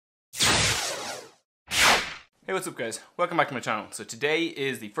Hey, what's up guys? Welcome back to my channel. So today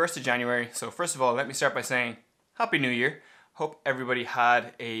is the 1st of January. So first of all, let me start by saying Happy New Year. Hope everybody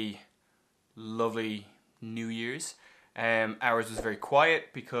had a lovely New Year's. Ours was very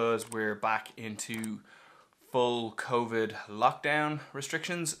quiet because we're back into full COVID lockdown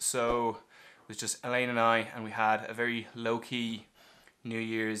restrictions. So it was just Elaine and I, and we had a very low-key New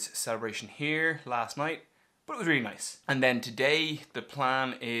Year's celebration here last night, but it was really nice. And then today the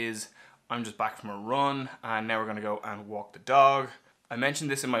plan is I'm just back from a run and now we're gonna go and walk the dog. I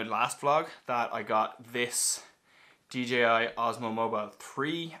mentioned this in my last vlog that I got this DJI Osmo Mobile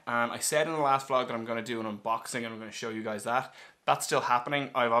 3, and I said in the last vlog that I'm gonna do an unboxing and I'm gonna show you guys that. That's still happening.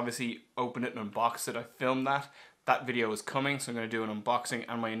 I've obviously opened it and unboxed it. I filmed that. That video is coming, so I'm gonna do an unboxing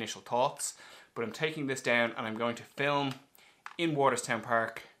and my initial thoughts. But I'm taking this down and I'm going to film in Waterstown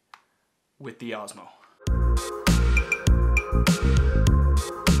Park with the Osmo.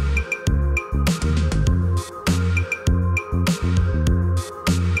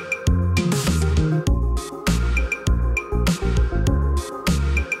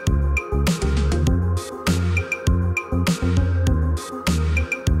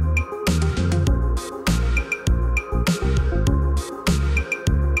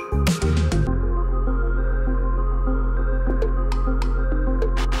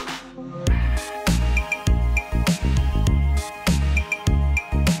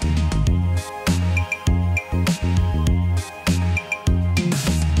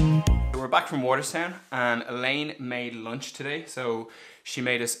 Back from Waterstown, and Elaine made lunch today. So she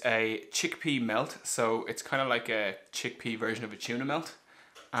made us a chickpea melt, so it's kind of like a chickpea version of a tuna melt,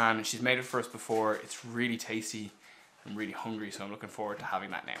 and she's made it for us before. It's really tasty. I'm really hungry, so I'm looking forward to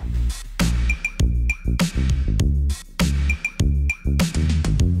having that now.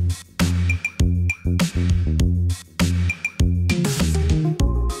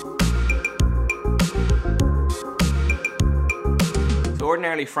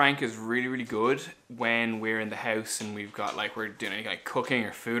 Ordinarily Frank is really good when we're in the house and we're doing any like cooking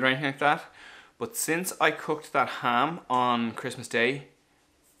or food or anything like that. But since I cooked that ham on Christmas Day,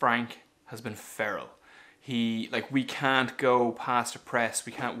 Frank has been feral. We can't go past a press,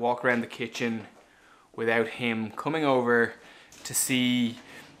 we can't walk around the kitchen without him coming over to see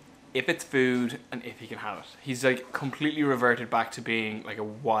if it's food and if he can have it. He's like completely reverted back to being like a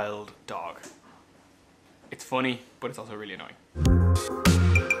wild dog. It's funny, but it's also really annoying.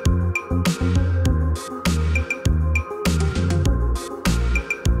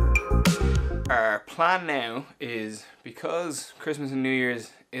 Our plan now is, because Christmas and New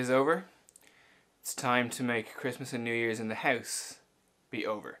Year's is over, it's time to make Christmas and New Year's in the house be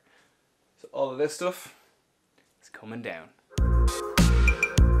over. So all of this stuff is coming down.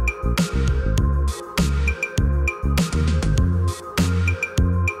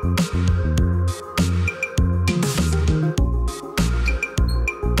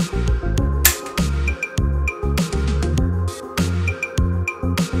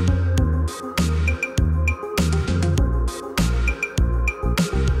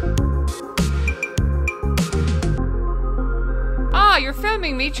 You're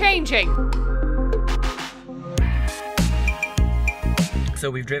filming me changing.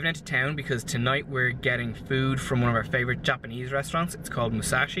 So we've driven into town because tonight we're getting food from one of our favorite Japanese restaurants. It's called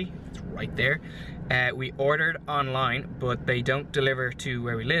Musashi. It's right there. We ordered online, but they don't deliver to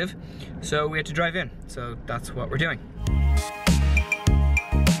where we live, so we had to drive in. So that's what we're doing.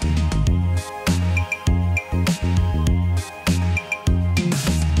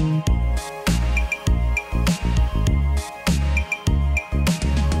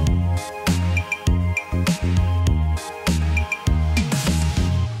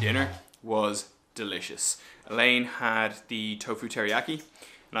 Dinner was delicious. Elaine had the tofu teriyaki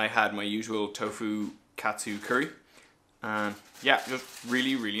and I had my usual tofu katsu curry, and yeah, just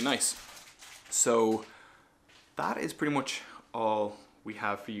really nice. So that is pretty much all we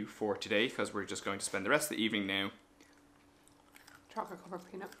have for you for today, because we're just going to spend the rest of the evening now Chocolate covered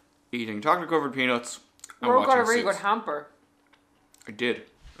peanut. eating chocolate covered peanuts and We've watching got a really Suits. good hamper. I did.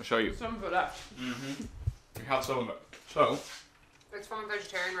 I'll show you. Some of that. We have some of it. So It's from a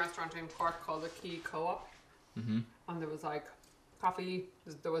vegetarian restaurant in Cork called the Key Co-op. And there was like coffee,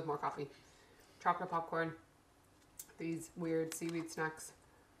 there was more coffee, chocolate popcorn, these weird seaweed snacks,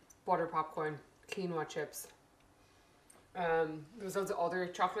 butter popcorn, quinoa chips. There was loads of other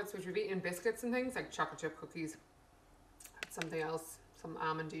chocolates which we've eaten, biscuits and things, like chocolate chip cookies, something else, some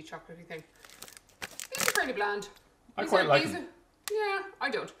almondy chocolatey thing. These are fairly bland. I quite like them. Yeah, I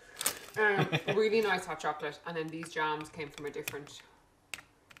don't. Really nice hot chocolate, and then these jams came from a different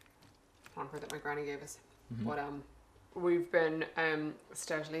hamper that my granny gave us. But we've been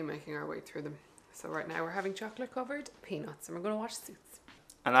steadily making our way through them. So right now we're having chocolate covered peanuts and we're going to watch Suits.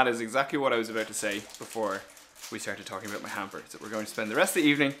 And that is exactly what I was about to say before we started talking about my hamper. So we're going to spend the rest of the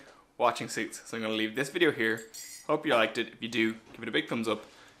evening watching Suits. So I'm going to leave this video here. Hope you liked it. If you do, give it a big thumbs up.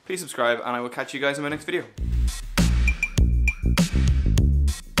 Please subscribe and I will catch you guys in my next video.